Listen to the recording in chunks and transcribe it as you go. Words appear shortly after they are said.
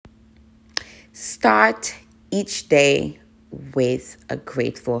Start each day with a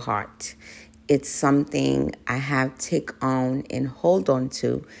grateful heart. It's something I have take on and hold on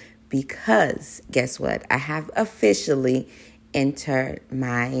to because guess what? I have officially entered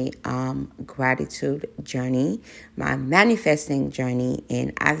my gratitude journey, my manifesting journey,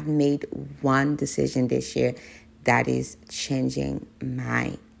 and I've made one decision this year that is changing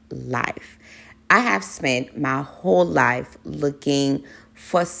my life. I have spent my whole life looking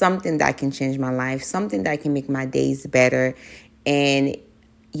for something that can change my life, something that can make my days better. And,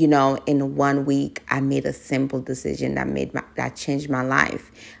 in 1 week, I made a simple decision that changed my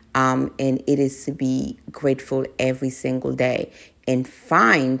life. And it is to be grateful every single day and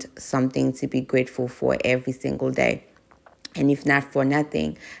find something to be grateful for every single day. And if not for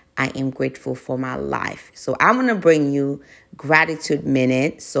nothing, I am grateful for my life. So I want to bring you gratitude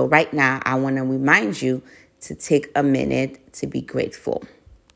minute. So right now, I want to remind you to take a minute to be grateful.